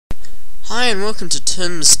Hi and welcome to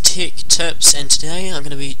Tim's Tech Tips, and today I'm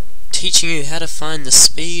going to be teaching you how to find the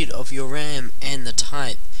speed of your RAM and the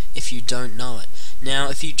type if you don't know it. Now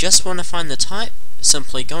if you just want to find the type,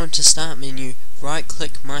 simply go into Start menu, right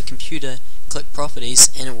click My Computer, click Properties,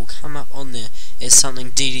 and it will come up on there as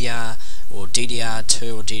something DDR or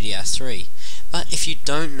DDR2 or DDR3. But if you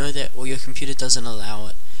don't know that, or your computer doesn't allow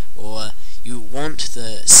it, or you want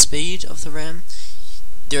the speed of the RAM,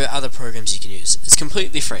 there are other programs you can use. It's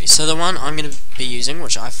completely free. So the one I'm going to be using,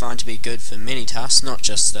 which I find to be good for many tasks, not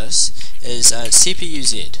just this, is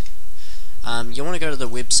CPU-Z. You want to go to the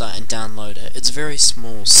website and download it. It's a very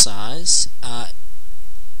small size.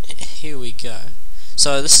 Here we go.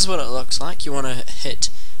 So this is what it looks like. You want to hit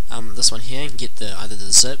this one here and get either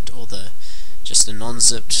the zipped or just the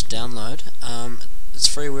non-zipped download. It's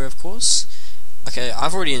freeware, of course. Okay,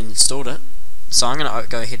 I've already installed it, so I'm going to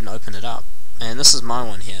go ahead and open it up. And this is my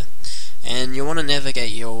one here, and you want to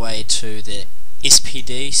navigate your way to the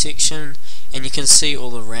SPD section, and you can see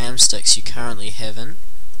all the RAM sticks you currently have in.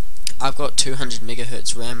 I've got 200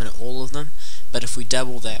 megahertz RAM in all of them, but if we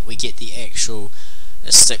double that we get the actual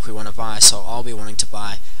stick we want to buy. So I'll be wanting to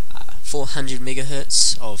buy 400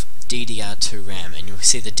 megahertz of DDR2 RAM, and you'll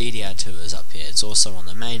see the DDR2 is up here. It's also on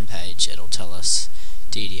the main page. It'll tell us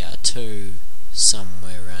DDR2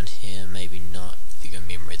 somewhere around here, maybe not. If you go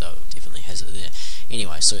memory though, it definitely has it there.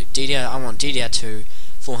 Anyway, so I want DDR2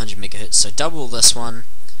 400 megahertz. So double this one,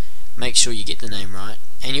 make sure you get the name right,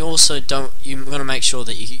 and you also you're going to make sure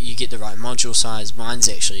that you get the right module size. Mine's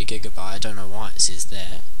actually a gigabyte. I don't know why it says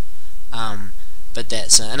that. But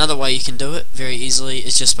that's another way you can do it very easily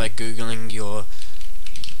is just by googling your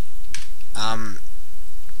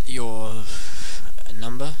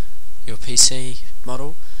number, your PC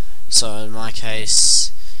model. So in my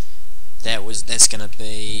case, that's going to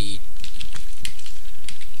be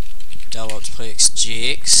Dell Optiplex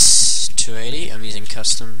GX 280. I'm using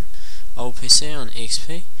custom old PC on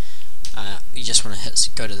XP. You just want to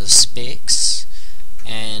go to the specs,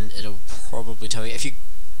 and it'll probably tell you. If you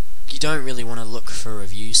don't really want to look for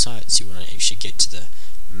review sites, you want to actually get to the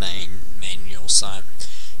main manual site.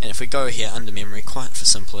 And if we go here under memory, quite for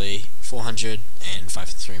simply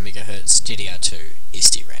 453 megahertz DDR2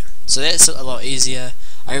 SD RAM. So that's a lot easier.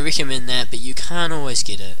 I recommend that, but you can't always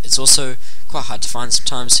get it. It's also quite hard to find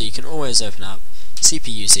sometimes, so you can always open up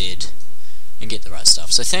CPU-Z and get the right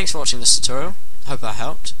stuff. So thanks for watching this tutorial. Hope I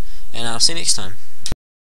helped, and I'll see you next time.